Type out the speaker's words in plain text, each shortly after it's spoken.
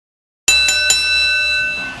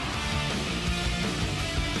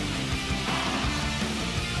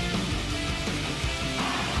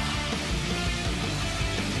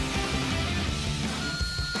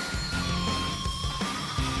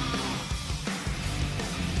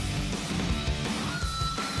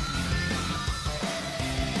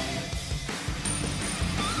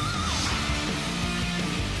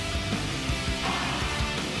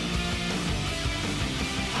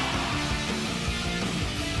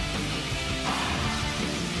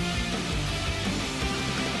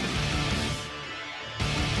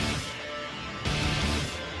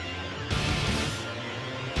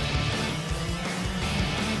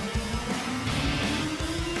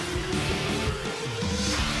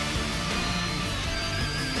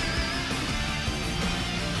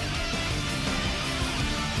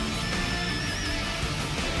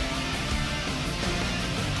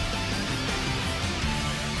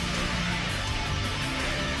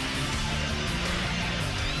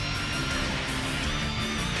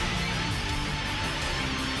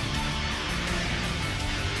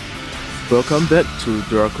Welcome back to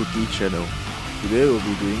Dorakuki channel. Today we'll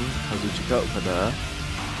be doing Kazuchika Okada,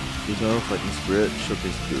 Female Fighting Spirit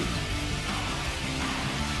Showcase build.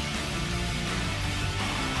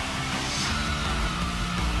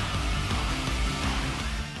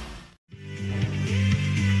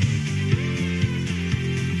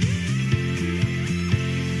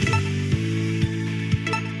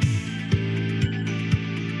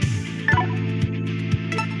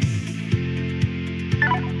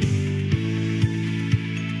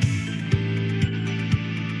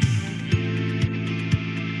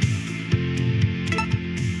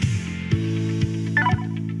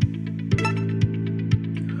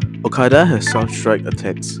 Okada has some strike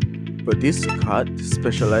attacks, but this card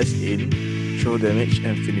specializes in throw damage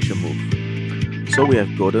and finisher move. So we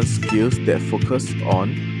have golden skills that focus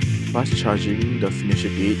on fast charging the finisher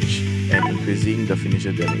gauge and increasing the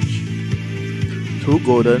finisher damage. 2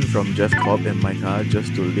 golden from Jeff Cobb and Micah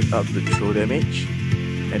just to lift up the throw damage,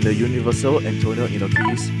 and the universal Antonio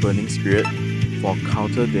Inoki's Burning Spirit for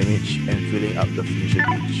counter damage and filling up the finisher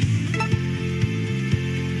gauge.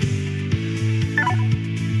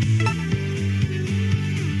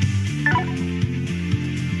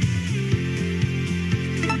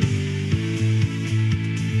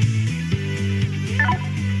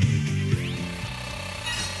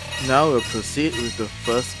 Now we'll proceed with the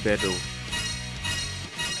first battle.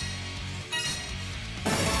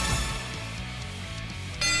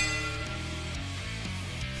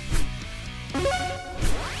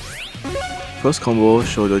 First combo,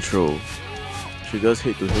 shoulder throw. Triggers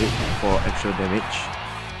head to head for extra damage.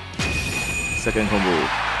 Second combo,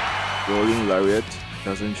 rolling lariat,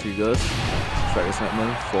 doesn't triggers, strike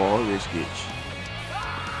excitement for rage gauge.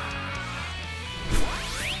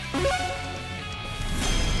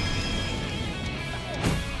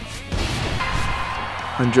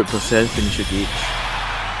 %, finisher gauge.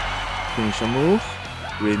 Finisher move,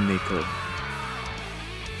 Rainmaker.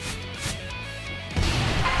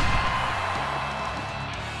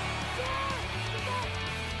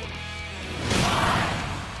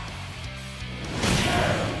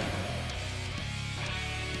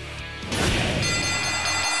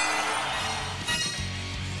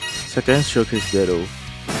 Second showcase battle.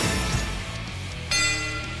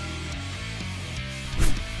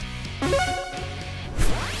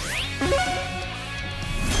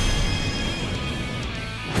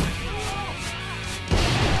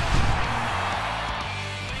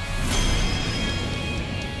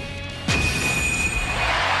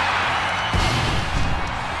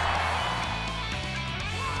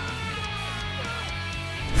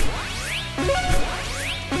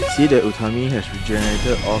 See that Utami has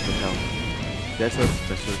regenerated all of her health. That's her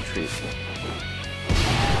special trait.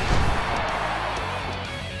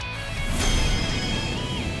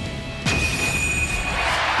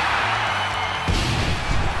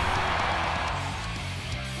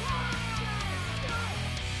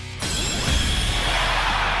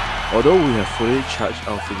 Although we have fully charged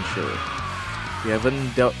our finisher, we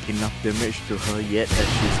haven't dealt enough damage to her yet as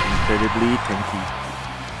she's incredibly tanky.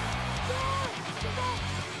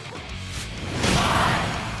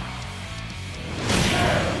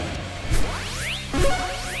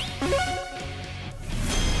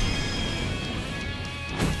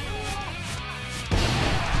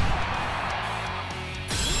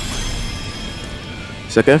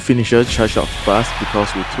 Second finisher charged out fast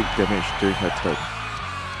because we took damage during her turn,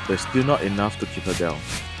 but still not enough to keep her down.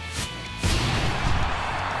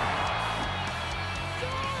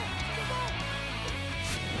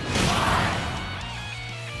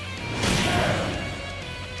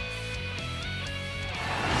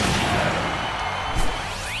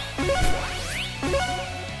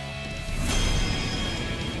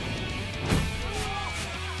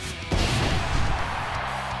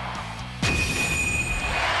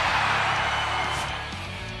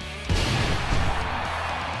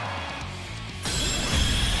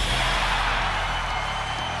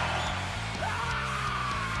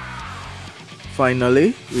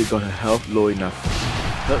 Finally, we got her health low enough.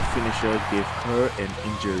 Third finisher gave her an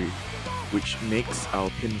injury, which makes our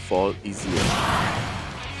pinfall easier.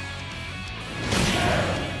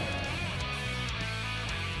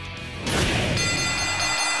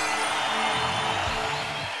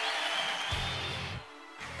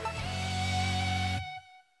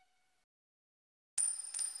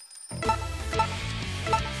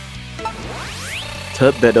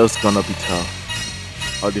 Third battle's gonna be tough.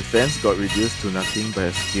 Our defense got reduced to nothing by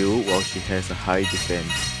a skill while she has a high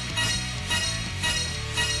defense.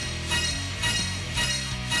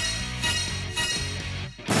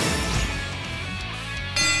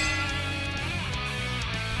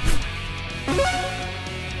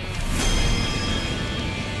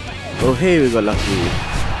 hey, we got lucky.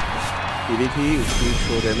 DDT with 2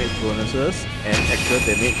 throw damage bonuses and extra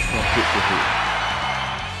damage from hit to hit.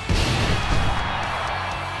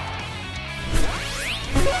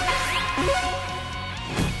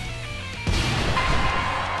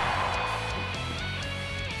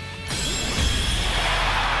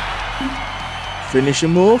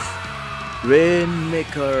 Finishing move,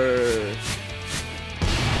 Rainmaker.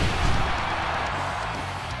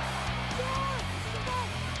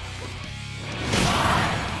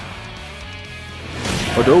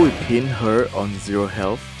 Although we pinned her on 0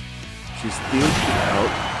 health, she still took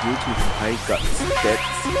out due to her high guard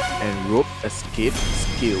stats and rope escape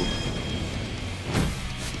skill.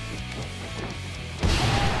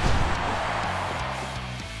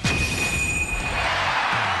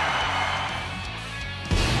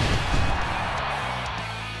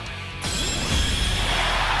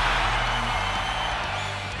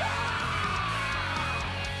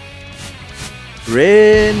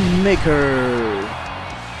 Rainmaker!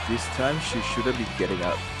 This time she shouldn't be getting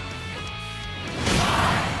up.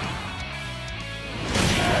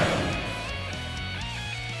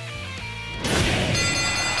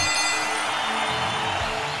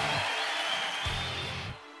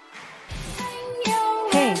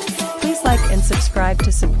 Hey, please like and subscribe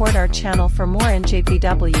to support our channel for more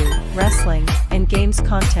NJPW, wrestling, and games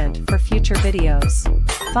content for future videos.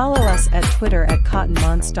 Follow us at Twitter at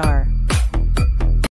CottonMonstar.